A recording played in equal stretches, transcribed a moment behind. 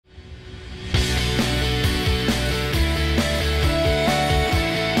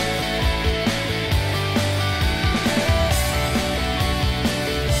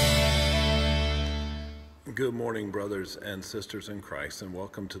morning, brothers and sisters in Christ, and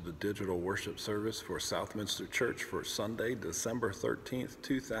welcome to the digital worship service for Southminster Church for Sunday, December 13th,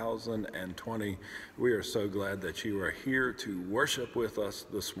 2020. We are so glad that you are here to worship with us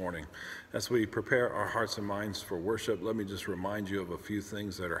this morning. As we prepare our hearts and minds for worship, let me just remind you of a few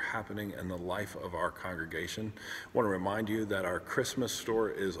things that are happening in the life of our congregation. I want to remind you that our Christmas store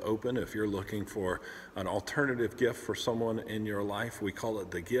is open. If you're looking for an alternative gift for someone in your life, we call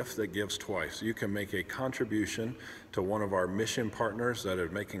it the gift that gives twice. You can make a contribution to one of our mission partners that are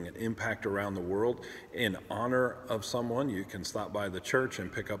making an impact around the world in honor of someone. You can stop by the church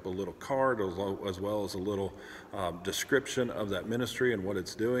and pick up a little card as well as a little description of that ministry and what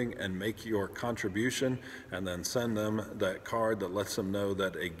it's doing, and make your contribution and then send them that card that lets them know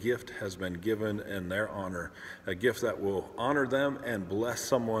that a gift has been given in their honor, a gift that will honor them and bless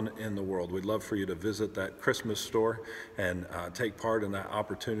someone in the world. We'd love for you to visit that Christmas store and take part in that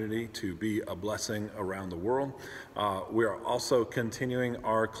opportunity to be a blessing around the world. We are also continuing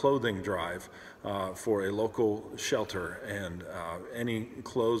our clothing drive for a local shelter, and any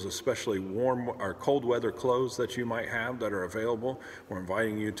clothes, especially warm or cold weather clothes that you might have that are available, we're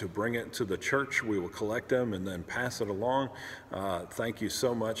inviting you to bring it to the church. We will collect them and then pass it along. Thank you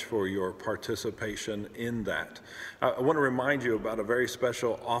so much for your participation in that. I want to remind you about a very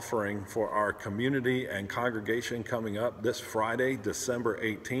special offering for our community and congregation coming up this Friday, December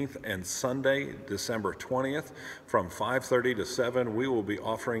 18th, and Sunday, December 20th, from 5:30 to 7. We will be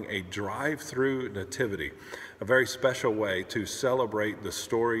offering a drive-through nativity, a very special way to celebrate the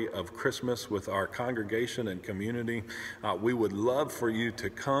story of Christmas with our congregation and community. We would love for you to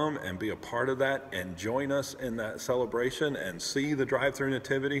come and be a part of that and join us in that celebration and see the drive-through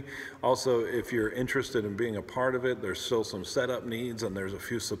nativity. Also, if you're interested in being a part of it, there's still some setup needs, and there's a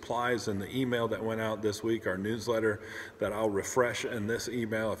few supplies in the email that went out this week, our newsletter, that I'll refresh in this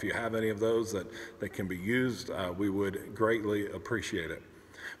email. If you have any of those that can be used, we would greatly appreciate it.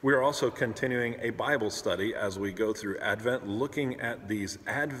 We are also continuing a Bible study as we go through Advent, looking at these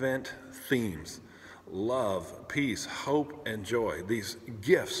Advent themes: love, peace, hope, and joy, these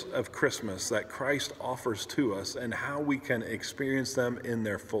gifts of Christmas that Christ offers to us and how we can experience them in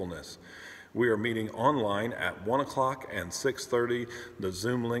their fullness. We are meeting online at 1 o'clock and 6:30. The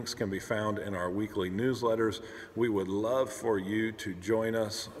Zoom links can be found in our weekly newsletters. We would love for you to join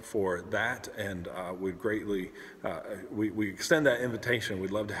us for that, and we'd greatly, we extend that invitation.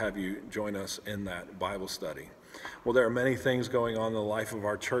 We'd love to have you join us in that Bible study. Well, there are many things going on in the life of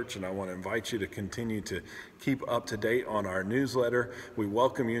our church, and I want to invite you to continue to keep up to date on our newsletter. We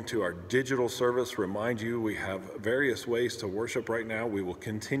welcome you to our digital service. Remind you, we have various ways to worship right now. We will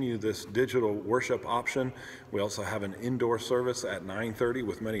continue this digital worship option. We also have an indoor service at 9:30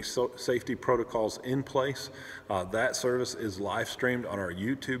 with many safety protocols in place. That service is live streamed on our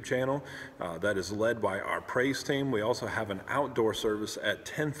YouTube channel. That is led by our praise team. We also have an outdoor service at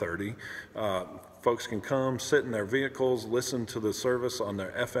 10:30. Folks can come, sit in their vehicles, listen to the service on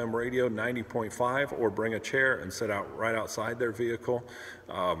their FM radio 90.5, or bring a chair and sit out right outside their vehicle.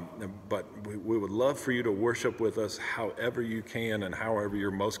 But we would love for you to worship with us however you can and however you're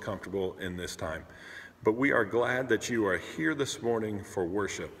most comfortable in this time. But we are glad that you are here this morning for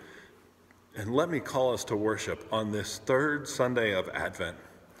worship. And let me call us to worship on this third Sunday of Advent,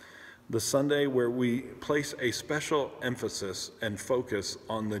 the Sunday where we place a special emphasis and focus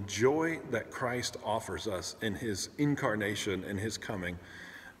on the joy that Christ offers us in his incarnation and his coming.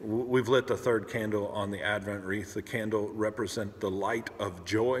 We've lit the third candle on the Advent wreath. The candle represents the light of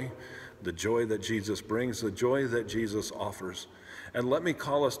joy, the joy that Jesus brings, the joy that Jesus offers. And let me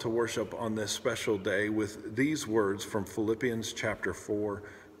call us to worship on this special day with these words from Philippians chapter 4,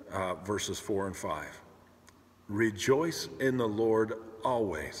 verses 4 and 5. Rejoice in the Lord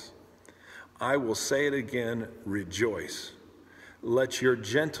always. I will say it again, rejoice. Let your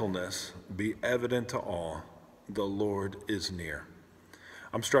gentleness be evident to all. The Lord is near.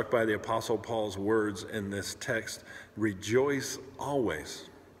 I'm struck by the Apostle Paul's words in this text, rejoice always.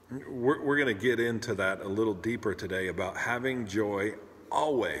 We're going to get into that a little deeper today about having joy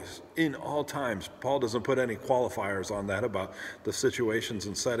always, in all times. Paul doesn't put any qualifiers on that about the situations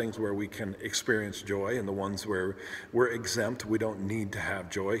and settings where we can experience joy and the ones where we're exempt, we don't need to have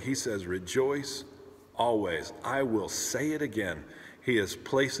joy. He says, rejoice always. I will say it again. He is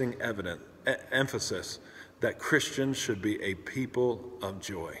placing emphasis that Christians should be a people of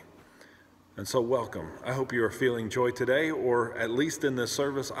joy. And so welcome. I hope you are feeling joy today, or at least in this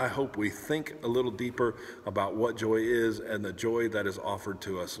service, I hope we think a little deeper about what joy is and the joy that is offered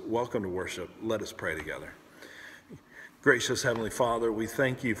to us. Welcome to worship. Let us pray together. Gracious Heavenly Father, we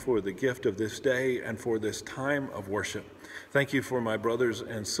thank you for the gift of this day and for this time of worship. Thank you for my brothers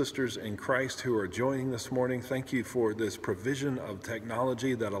and sisters in Christ who are joining this morning. Thank you for this provision of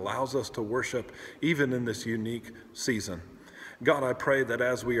technology that allows us to worship even in this unique season. God, I pray that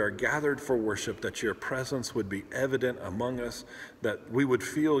as we are gathered for worship, that your presence would be evident among us, that we would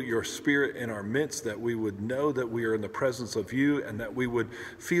feel your spirit in our midst, that we would know that we are in the presence of you, and that we would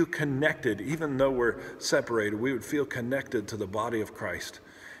feel connected, even though we're separated, we would feel connected to the body of Christ.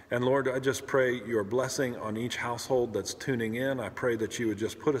 And Lord, I just pray your blessing on each household that's tuning in. I pray that you would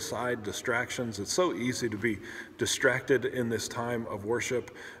just put aside distractions. It's so easy to be distracted in this time of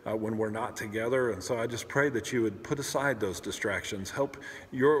worship when we're not together. And so I just pray that you would put aside those distractions. Help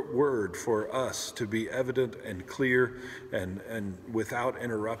your word for us to be evident and clear and without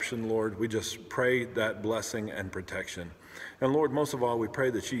interruption, Lord. We just pray that blessing and protection. And Lord, most of all, we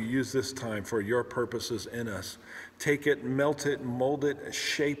pray that you use this time for your purposes in us. Take it, melt it, mold it,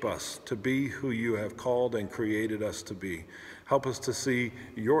 shape us to be who you have called and created us to be. Help us to see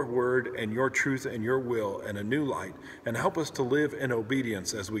your word and your truth and your will in a new light, and help us to live in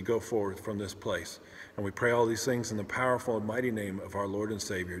obedience as we go forward from this place. And we pray all these things in the powerful and mighty name of our Lord and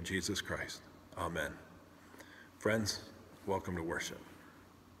Savior, Jesus Christ. Amen. Friends, welcome to worship.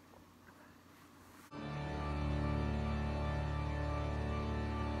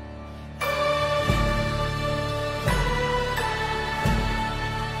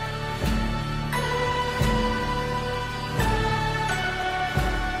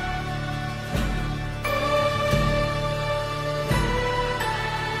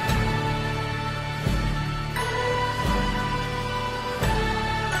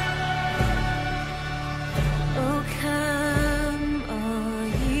 Oh, come,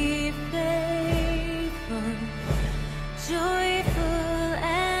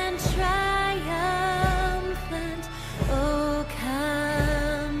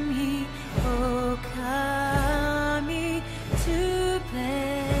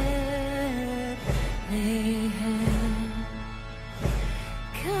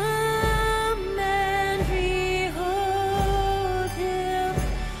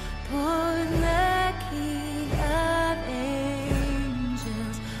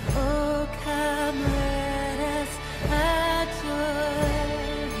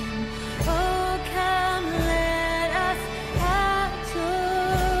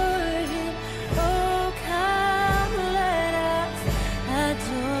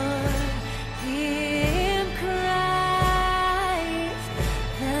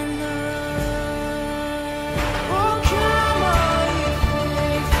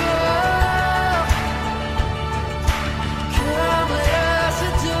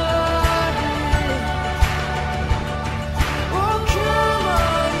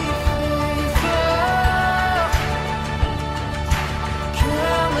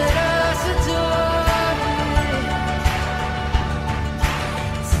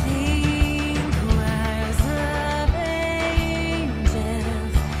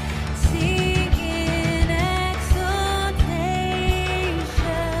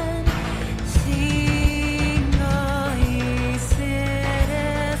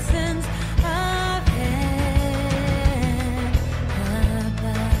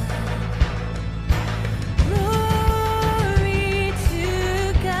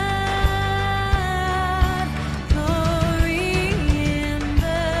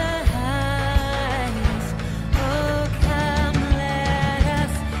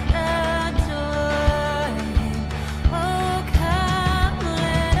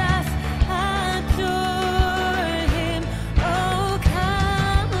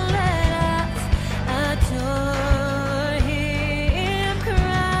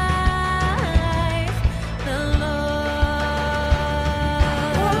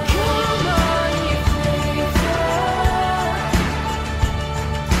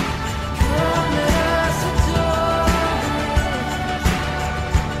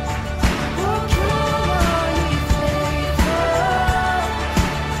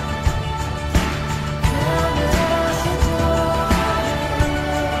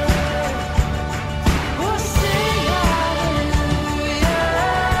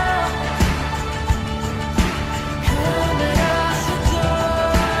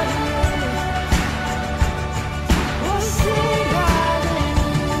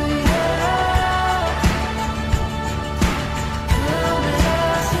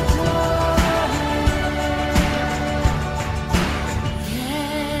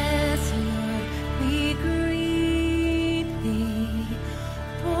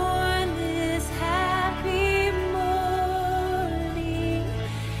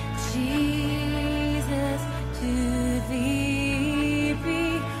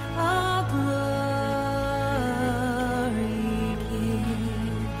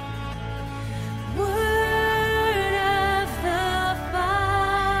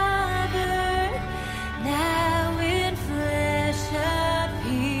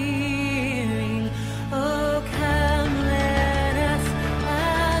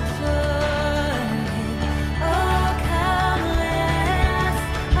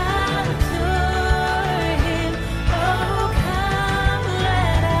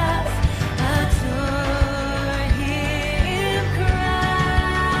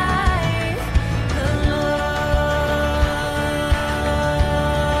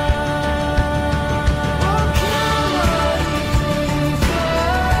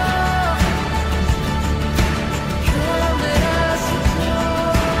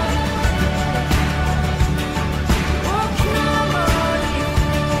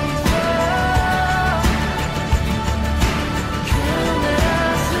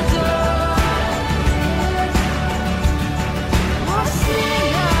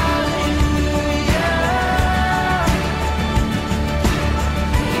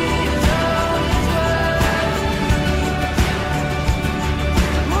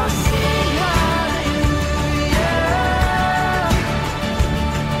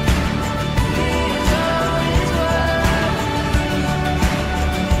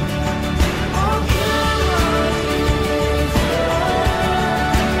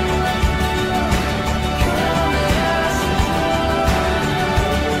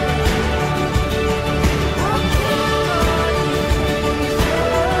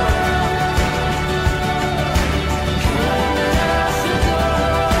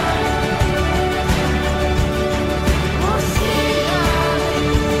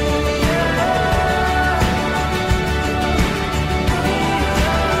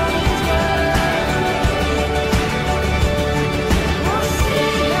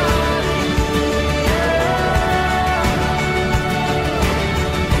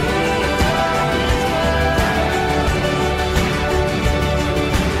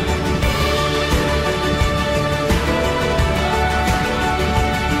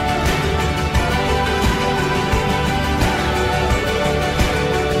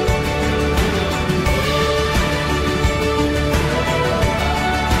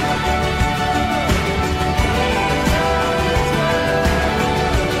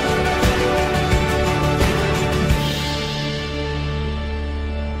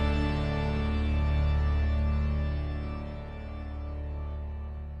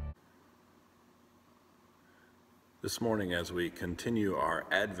 This morning, as we continue our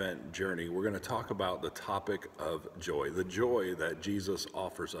Advent journey, we're going to talk about the topic of joy, the joy that Jesus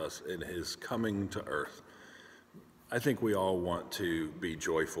offers us in his coming to earth. I think we all want to be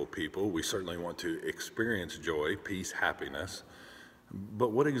joyful people. We certainly want to experience joy, peace, happiness.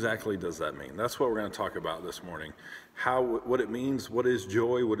 But what exactly does that mean? That's what we're going to talk about this morning. What it means, what is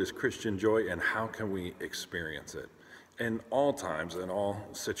joy, what is Christian joy, and how can we experience it in all times, in all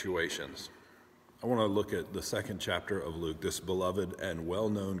situations. I want to look at the second chapter of Luke, this beloved and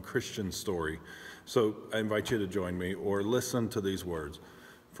well-known Christian story. So I invite you to join me or listen to these words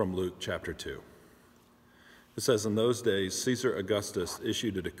from Luke chapter 2. It says, "In those days, Caesar Augustus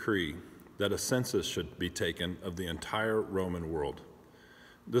issued a decree that a census should be taken of the entire Roman world.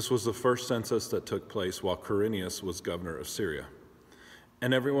 This was the first census that took place while Quirinius was governor of Syria.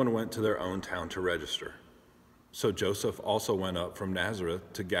 And everyone went to their own town to register. So Joseph also went up from Nazareth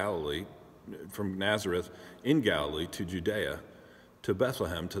in Galilee to Judea, to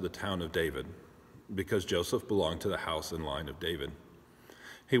Bethlehem, to the town of David, because Joseph belonged to the house and line of David.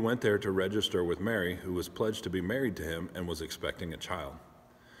 He went there to register with Mary, who was pledged to be married to him and was expecting a child.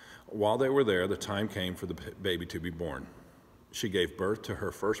 While they were there, the time came for the baby to be born. She gave birth to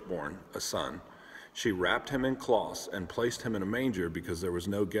her firstborn, a son. She wrapped him in cloths and placed him in a manger because there was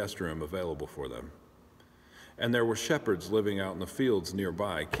no guest room available for them. And there were shepherds living out in the fields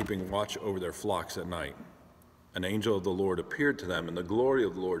nearby, keeping watch over their flocks at night. An angel of the Lord appeared to them, and the glory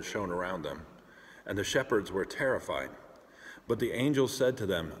of the Lord shone around them. And the shepherds were terrified. But the angel said to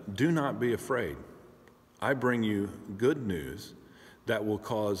them, 'Do not be afraid. I bring you good news that will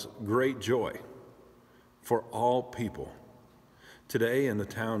cause great joy for all people. Today in the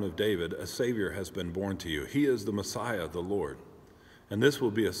town of David, a Savior has been born to you. He is the Messiah, the Lord. And this will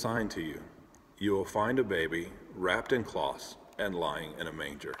be a sign to you. You will find a baby wrapped in cloths and lying in a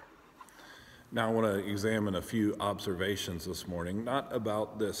manger.'" Now I want to examine a few observations this morning, not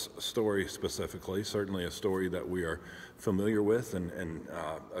about this story specifically, certainly a story that we are familiar with and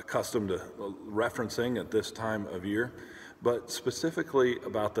accustomed to referencing at this time of year, but specifically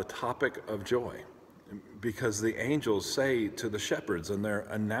about the topic of joy. Because the angels say to the shepherds in their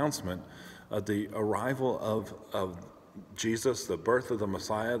announcement of the arrival of Jesus, the birth of the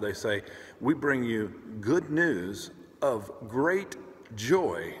Messiah, they say, "We bring you good news of great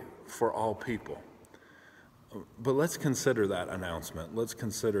joy for all people." But let's consider that announcement. Let's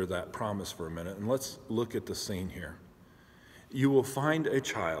consider that promise for a minute, and let's look at the scene here. You will find a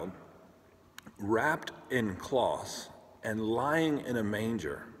child wrapped in cloths and lying in a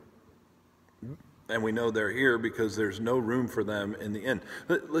manger. And we know they're here because there's no room for them in the inn.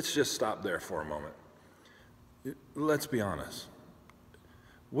 Let's just stop there for a moment. Let's be honest.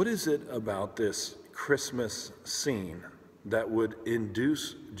 What is it about this Christmas scene that would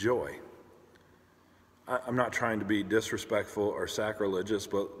induce joy? I'm not trying to be disrespectful or sacrilegious,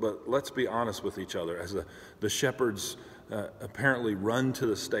 but let's be honest with each other. As the shepherds apparently run to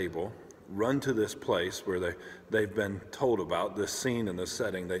the stable, run to this place where they've been told about this scene and this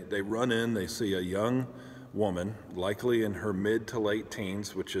setting. They run in, they see a young woman, likely in her mid to late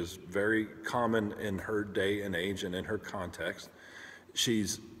teens, which is very common in her day and age and in her context.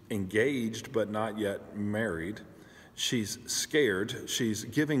 She's engaged but not yet married. She's scared. She's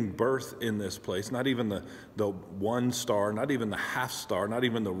giving birth in this place. Not even the 1 star, not even the half star, not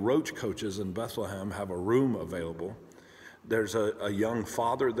even the roach coaches in Bethlehem have a room available. There's a young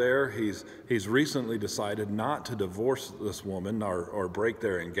father there. He's recently decided not to divorce this woman or break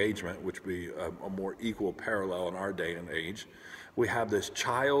their engagement, which would be a more equal parallel in our day and age. We have this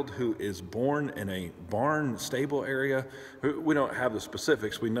child who is born in a barn stable area. We don't have the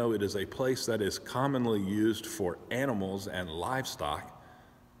specifics. We know it is a place that is commonly used for animals and livestock.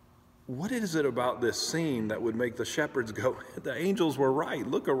 What is it about this scene that would make the shepherds go, "The angels were right,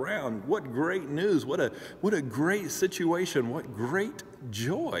 look around, what great news, what a great situation, what great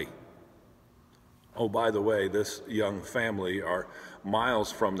joy"? Oh, by the way, this young family are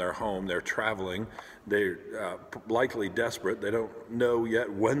miles from their home. They're traveling. They're likely desperate. They don't know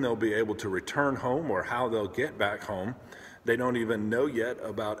yet when they'll be able to return home or how they'll get back home. They don't even know yet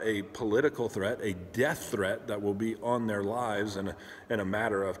about a political threat, a death threat that will be on their lives in a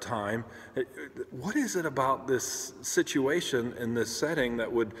matter of time. What is it about this situation in this setting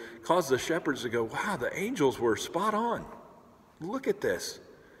that would cause the shepherds to go, "Wow, the angels were spot on. Look at this.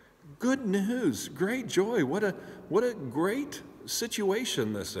 Good news, great joy. What a great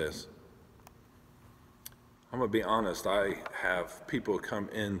situation this is." I'm going to be honest, I have people come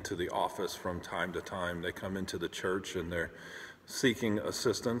into the office from time to time. They come into the church and they're seeking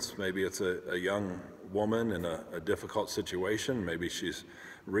assistance. Maybe it's a young woman in a difficult situation. Maybe she's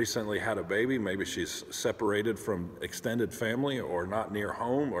recently had a baby. Maybe she's separated from extended family or not near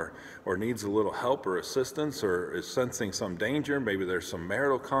home, or needs a little help or assistance, or is sensing some danger. Maybe there's some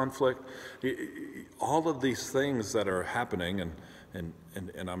marital conflict. All of these things that are happening, and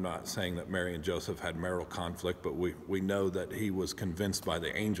I'm not saying that Mary and Joseph had marital conflict, but we know that he was convinced by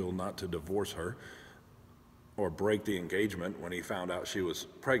the angel not to divorce her or break the engagement when he found out she was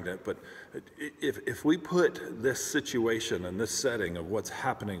pregnant. But if we put this situation and this setting of what's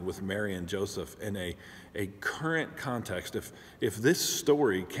happening with Mary and Joseph in a current context, if this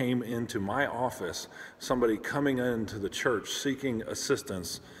story came into my office, somebody coming into the church seeking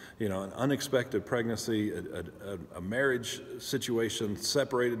assistance, an unexpected pregnancy, a marriage situation,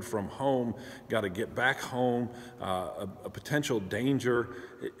 separated from home, got to get back home, a potential danger.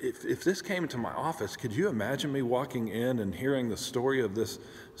 If this came to my office, could you imagine me walking in and hearing the story of this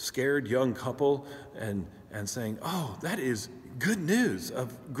scared young couple and saying, "Oh, that is good news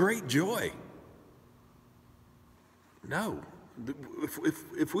of great joy"? No.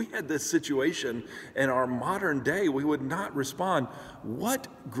 If we had this situation in our modern day, we would not respond, "What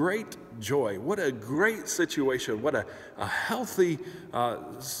great joy, what a great situation, what a healthy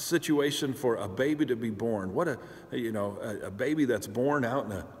situation for a baby to be born. What a baby that's born out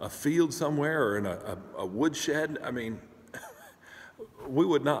in a field somewhere or in a woodshed." I mean, we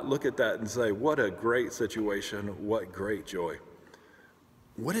would not look at that and say, "What a great situation, what great joy."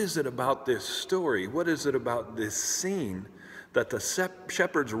 What is it about this story? What is it about this scene that the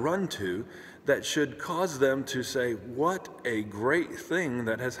shepherds run to that should cause them to say, "What a great thing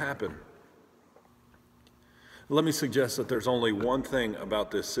that has happened"? Let me suggest that there's only one thing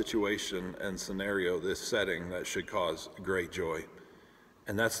about this situation and scenario, this setting, that should cause great joy,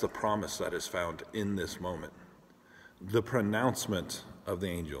 and that's the promise that is found in this moment, the pronouncement of the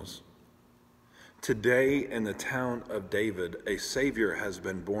angels. Today in the town of David, a Savior has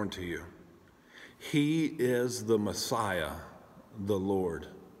been born to you. He is the Messiah, the Lord.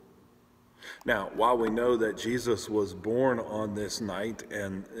 Now, while we know that Jesus was born on this night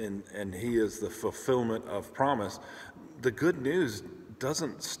and he is the fulfillment of promise, the good news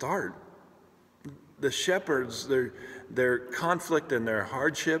doesn't start. The shepherds, their conflict and their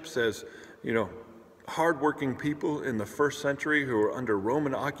hardships as, hardworking people in the first century who are under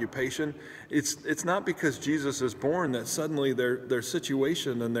Roman occupation, it's not because Jesus is born that suddenly their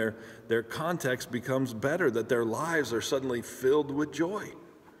situation and their context becomes better, that their lives are suddenly filled with joy.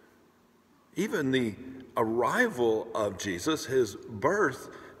 Even the arrival of Jesus, his birth,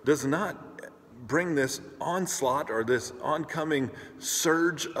 does not bring this onslaught or this oncoming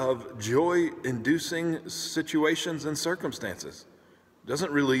surge of joy-inducing situations and circumstances.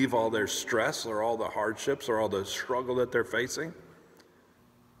 Doesn't relieve all their stress or all the hardships or all the struggle that they're facing.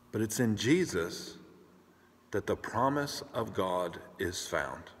 But it's in Jesus that the promise of God is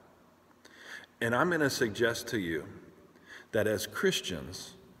found. And I'm going to suggest to you that as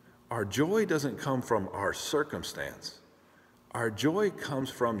Christians, our joy doesn't come from our circumstance. Our joy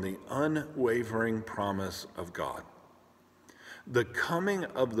comes from the unwavering promise of God. The coming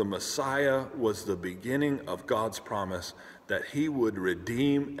of the Messiah was the beginning of God's promise that he would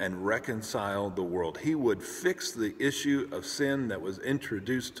redeem and reconcile the world. He would fix the issue of sin that was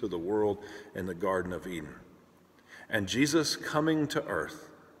introduced to the world in the Garden of Eden. And Jesus coming to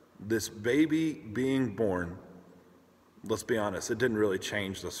earth, this baby being born, let's be honest, it didn't really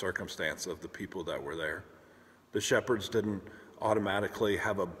change the circumstance of the people that were there. The shepherds didn't automatically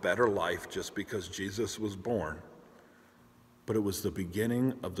have a better life just because Jesus was born. But it was the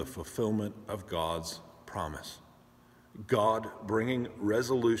beginning of the fulfillment of God's promise. God bringing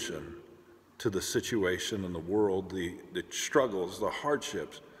resolution to the situation in the world, the struggles, the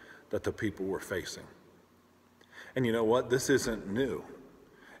hardships that the people were facing. And you know what? This isn't new.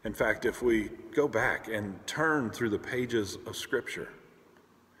 In fact, if we go back and turn through the pages of Scripture,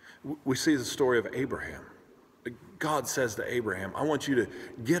 we see the story of Abraham. God says to Abraham, "I want you to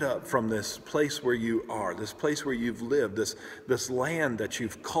get up from this place where you are, this place where you've lived, this land that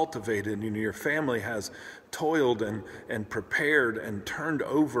you've cultivated and your family has toiled and prepared and turned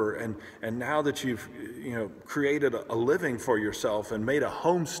over, and now that you've created a living for yourself and made a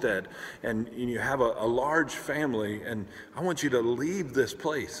homestead and you have a large family, and I want you to leave this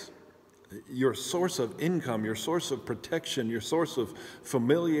place. Your source of income, your source of protection, your source of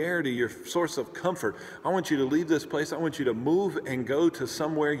familiarity, your source of comfort. I want you to leave this place. I want you to move and go to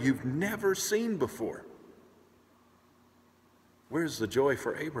somewhere you've never seen before." Where's the joy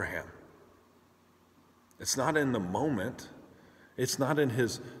for Abraham? It's not in the moment. It's not in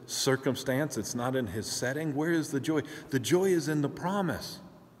his circumstance. It's not in his setting. Where is the joy? The joy is in the promise.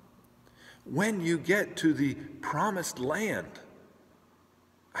 When you get to the promised land,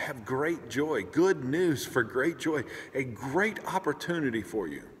 have great joy, good news for great joy, a great opportunity for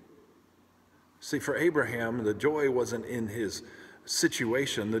you. See, for Abraham, the joy wasn't in his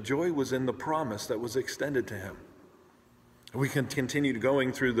situation. The joy was in the promise that was extended to him. We can continue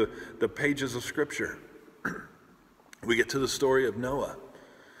going through the pages of Scripture. We get to the story of Noah.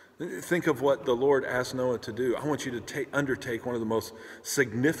 Think of what the Lord asked Noah to do. I want you to undertake one of the most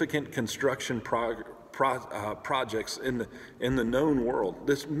significant construction projects in the known world.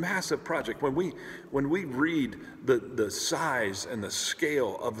 This massive project. When we read the size and the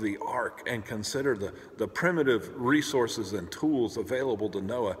scale of the ark and consider the primitive resources and tools available to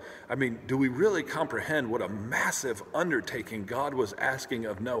Noah, I mean, do we really comprehend what a massive undertaking God was asking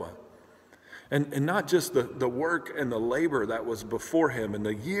of Noah? And not just the work and the labor that was before him and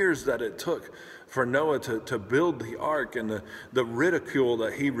the years that it took for Noah to build the ark, and the ridicule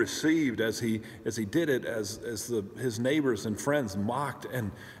that he received as he did it, as his neighbors and friends mocked,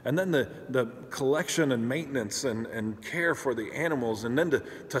 and then the collection and maintenance and care for the animals, and then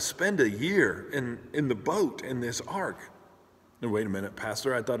to spend a year in the boat in this ark. And wait a minute,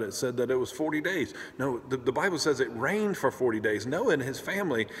 Pastor, I thought it said that it was 40 days. No, the Bible says it rained for 40 days. Noah and his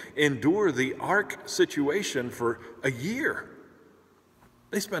family endured the ark situation for a year.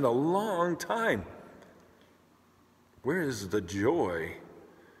 They spent a long time. Where is the joy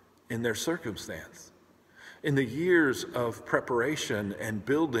in their circumstance? In the years of preparation and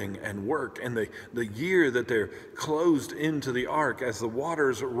building and work, and the year that they're closed into the ark as the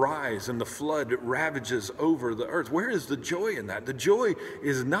waters rise and the flood ravages over the earth. Where is the joy in that? The joy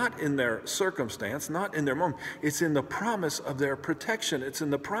is not in their circumstance, not in their moment. It's in the promise of their protection. It's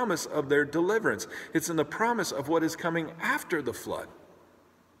in the promise of their deliverance. It's in the promise of what is coming after the flood.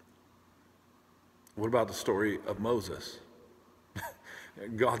 What about the story of Moses?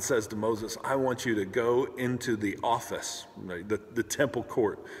 God says to Moses, I want you to go into the office, the temple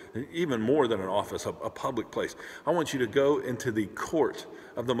court, even more than an office, a public place. I want you to go into the court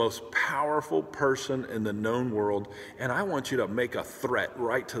of the most powerful person in the known world, and I want you to make a threat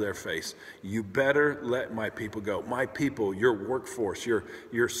right to their face. You better let my people go. My people, your workforce,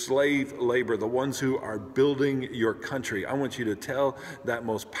 your slave labor, the ones who are building your country. I want you to tell that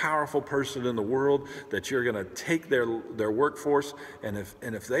most powerful person in the world that you're going to take their workforce, and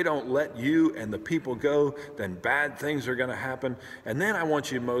if they don't let you and the people go, then bad things are going to happen. And then I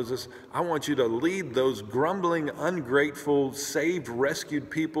want you, Moses, I want you to lead those grumbling, ungrateful, saved, rescued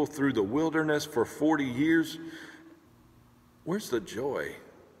people through the wilderness for 40 years. Where's the joy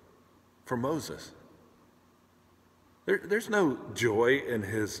for Moses? There's no joy in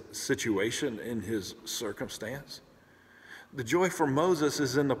his situation, in his circumstance. The joy for Moses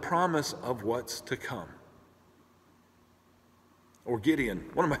is in the promise of what's to come. Or Gideon,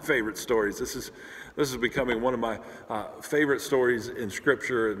 one of my favorite stories. This is becoming one of my favorite stories in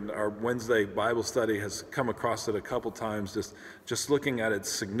Scripture, and our Wednesday Bible study has come across it a couple times, just looking at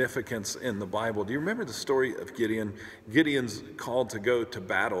its significance in the Bible. Do you remember the story of Gideon? Gideon's called to go to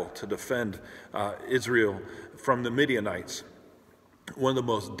battle to defend Israel from the Midianites. One of the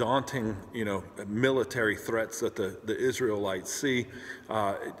most daunting, military threats that the Israelites see.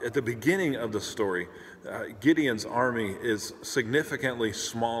 At the beginning of the story, Gideon's army is significantly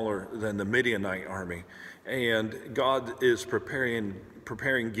smaller than the Midianite army, and God is preparing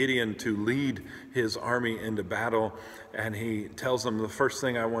Gideon to lead his army into battle, and he tells them, the first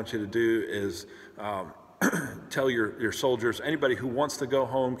thing I want you to do is tell your soldiers, anybody who wants to go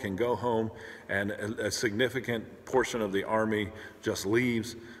home can go home, and a significant portion of the army just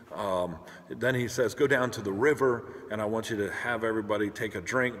leaves. Then he says, go down to the river, and I want you to have everybody take a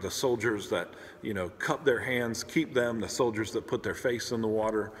drink. The soldiers that, cup their hands, keep them. The soldiers that put their face in the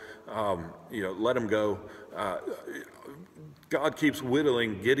water, let them go. God keeps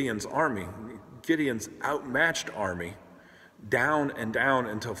whittling Gideon's army, Gideon's outmatched army, down and down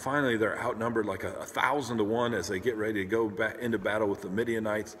until finally they're outnumbered like 1,000 to 1 as they get ready to go back into battle with the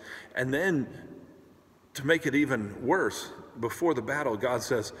Midianites. And then to make it even worse, before the battle, God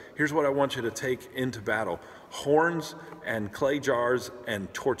says, here's what I want you to take into battle: horns and clay jars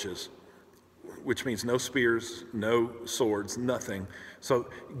and torches, which means no spears, no swords, nothing. So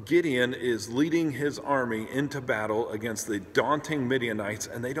Gideon is leading his army into battle against the daunting Midianites,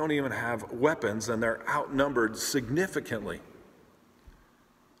 and they don't even have weapons, and they're outnumbered significantly.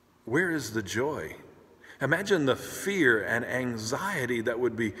 Where is the joy? Imagine the fear and anxiety that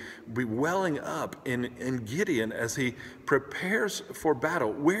would be welling up in Gideon as he prepares for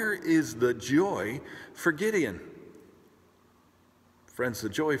battle. Where is the joy for Gideon? Friends, the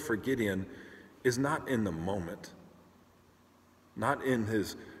joy for Gideon is not in the moment, not in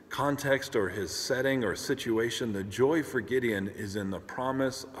his context or his setting or situation, the joy for Gideon is in the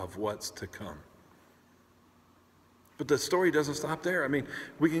promise of what's to come. But the story doesn't stop there. I mean,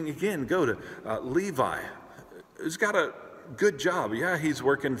 we can again go to Levi, who's got a good job. Yeah, he's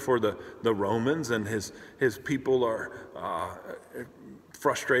working for the Romans, and his people are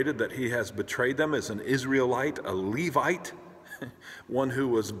frustrated that he has betrayed them as an Israelite, a Levite, one who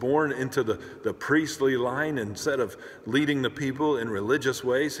was born into the priestly line. Instead of leading the people in religious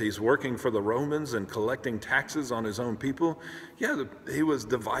ways, he's working for the Romans and collecting taxes on his own people. Yeah, he was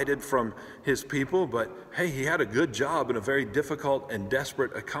divided from his people, but hey, he had a good job in a very difficult and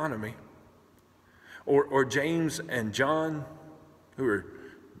desperate economy. Or James and John, who are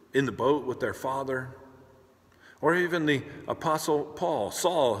in the boat with their father. Or even the Apostle Paul,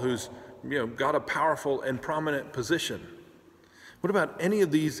 Saul, who's got a powerful and prominent position. What about any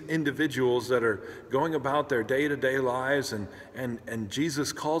of these individuals that are going about their day-to-day lives and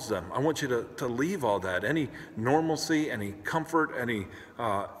Jesus calls them? I want you to leave all that, any normalcy, any comfort,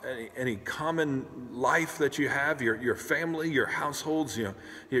 any common life that you have, your family, your households,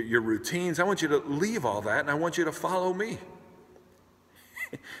 your routines. I want you to leave all that, and I want you to follow me.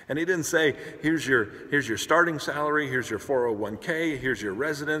 And he didn't say, here's your starting salary, here's your 401k, here's your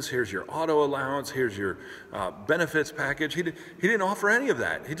residence, here's your auto allowance, here's your benefits package. He didn't offer any of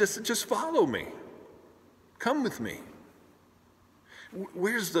that. He just follow me. Come with me.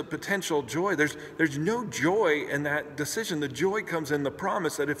 Where's the potential joy? There's no joy in that decision. The joy comes in the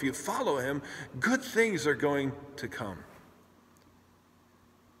promise that if you follow him, good things are going to come.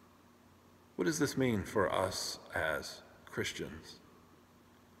 What does this mean for us as Christians?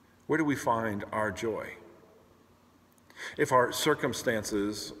 Where do we find our joy? If our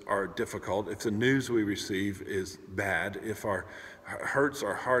circumstances are difficult, if the news we receive is bad, if our hurts,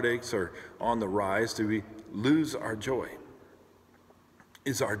 our heartaches are on the rise, do we lose our joy?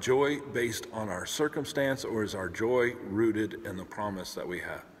 Is our joy based on our circumstance, or is our joy rooted in the promise that we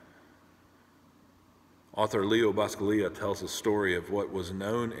have? Author Leo Buscaglia tells a story of what was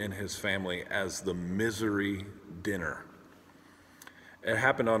known in his family as the misery dinner. It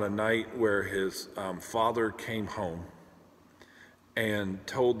happened on a night where his father came home and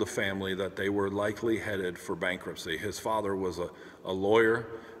told the family that they were likely headed for bankruptcy. His father was a lawyer,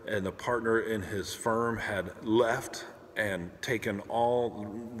 and the partner in his firm had left and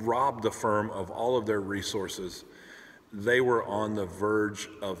robbed the firm of all of their resources. They were on the verge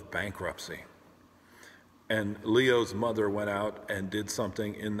of bankruptcy. And Leo's mother went out and did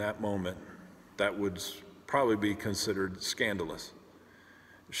something in that moment that would probably be considered scandalous.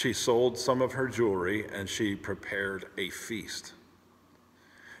 She sold some of her jewelry and she prepared a feast.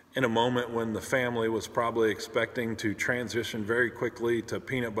 In a moment when the family was probably expecting to transition very quickly to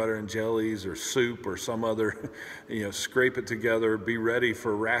peanut butter and jellies or soup or some other, scrape it together, be ready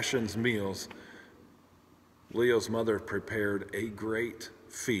for rations meals, Leo's mother prepared a great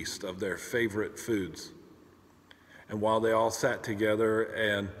feast of their favorite foods. And while they all sat together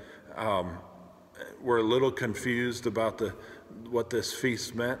and were a little confused about what this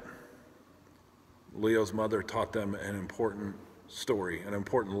feast meant, Leo's mother taught them an important story, an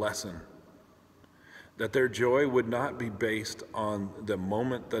important lesson, that their joy would not be based on the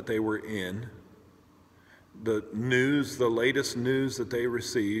moment that they were in, the latest news that they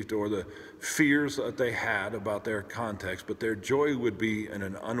received, or the fears that they had about their context, but their joy would be in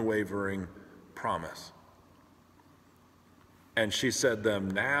an unwavering promise. And she said them,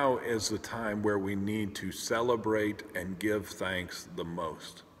 now is the time where we need to celebrate and give thanks the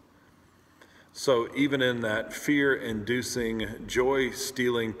most. So even in that fear-inducing,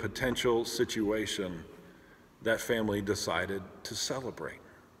 joy-stealing potential situation, that family decided to celebrate.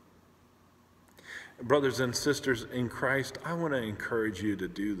 Brothers and sisters in Christ, I want to encourage you to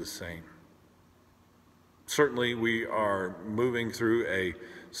do the same. Certainly we are moving through a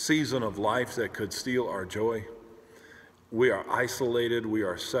season of life that could steal our joy. We are isolated, we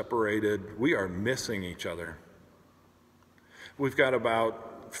are separated, we are missing each other. We've got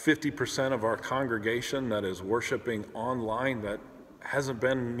about 50% of our congregation that is worshiping online that hasn't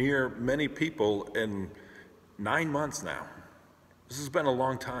been near many people in 9 months now. This has been a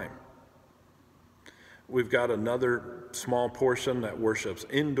long time. We've got another small portion that worships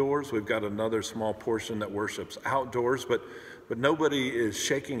indoors. We've got another small portion that worships outdoors, but nobody is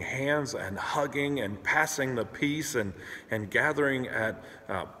shaking hands and hugging and passing the peace and gathering at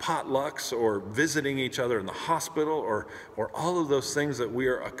potlucks or visiting each other in the hospital or all of those things that we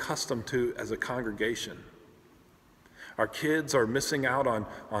are accustomed to as a congregation. Our kids are missing out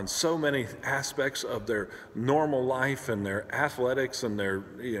on so many aspects of their normal life and their athletics and their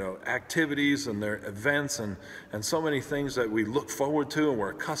activities and their events and so many things that we look forward to and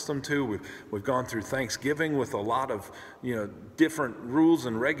we're accustomed to. We've gone through Thanksgiving with a lot of different rules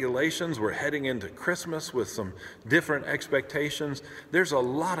and regulations. We're heading into Christmas with some different expectations. There's a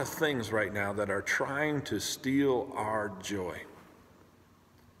lot of things right now that are trying to steal our joy.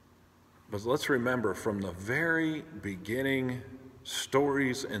 But let's remember, from the very beginning,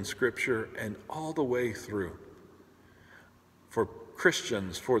 stories in Scripture and all the way through, for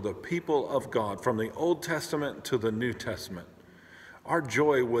Christians, for the people of God, from the Old Testament to the New Testament, our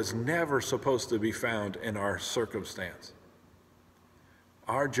joy was never supposed to be found in our circumstance.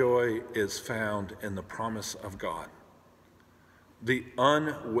 Our joy is found in the promise of God, the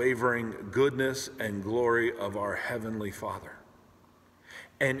unwavering goodness and glory of our Heavenly Father.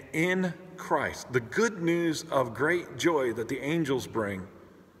 And in Christ, the good news of great joy that the angels bring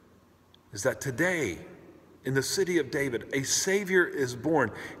is that today, in the city of David, a Savior is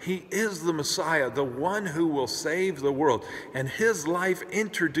born. He is the Messiah, the one who will save the world. And his life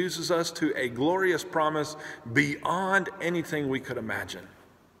introduces us to a glorious promise beyond anything we could imagine.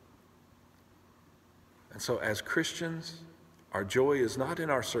 And so as Christians, our joy is not in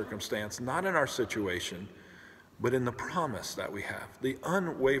our circumstance, not in our situation, but in the promise that we have, the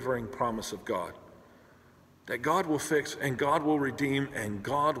unwavering promise of God, that God will fix and God will redeem and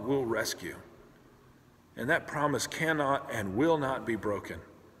God will rescue. And that promise cannot and will not be broken.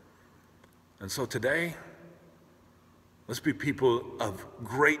 And so today, let's be people of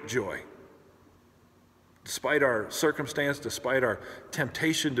great joy. Despite our circumstance, despite our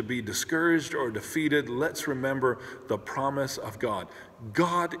temptation to be discouraged or defeated, let's remember the promise of God.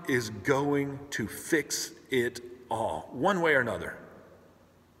 God is going to fix it all, one way or another.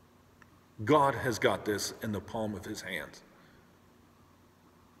 God has got this in the palm of his hands.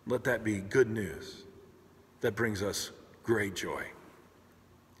 Let that be good news that brings us great joy.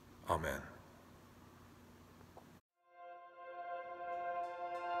 Amen.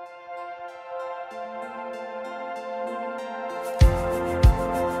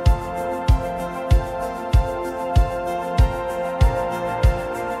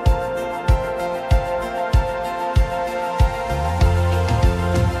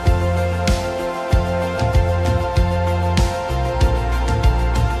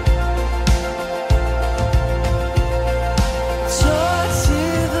 Joy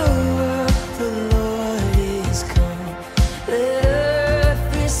to the world.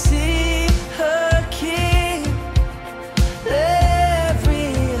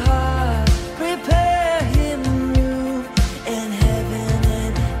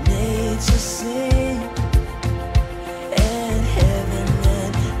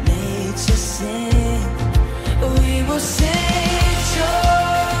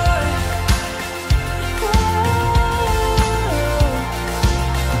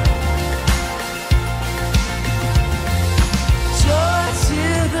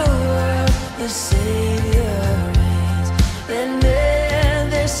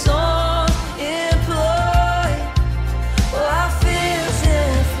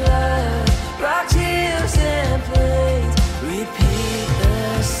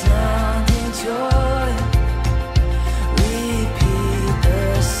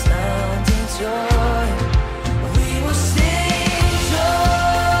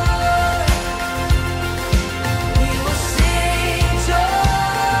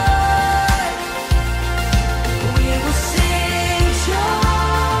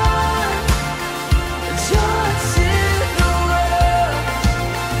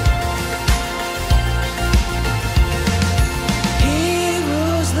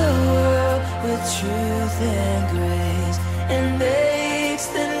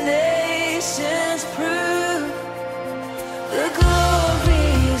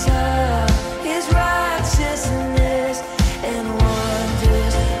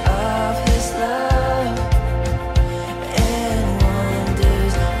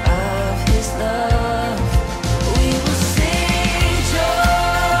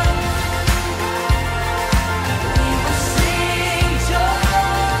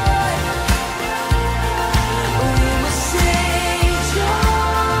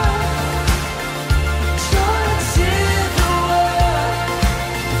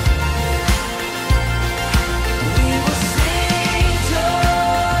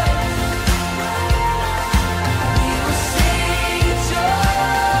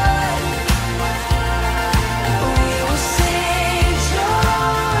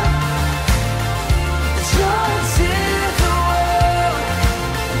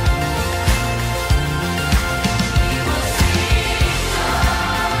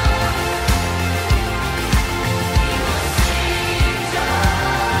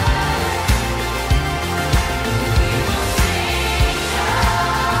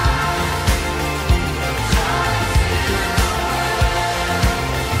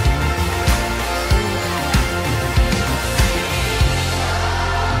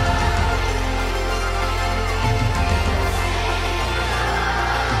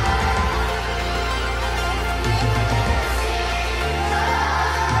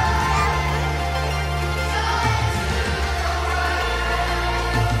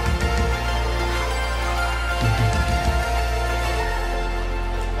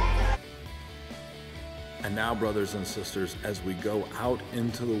 And now, brothers and sisters, as we go out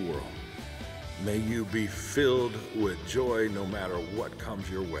into the world, may you be filled with joy no matter what comes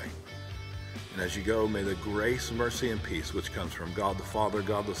your way. And as you go, may the grace, mercy, and peace which comes from God the Father,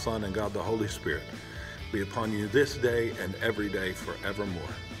 God the Son, and God the Holy Spirit be upon you this day and every day forevermore.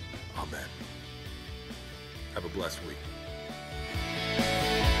 Amen. Have a blessed week.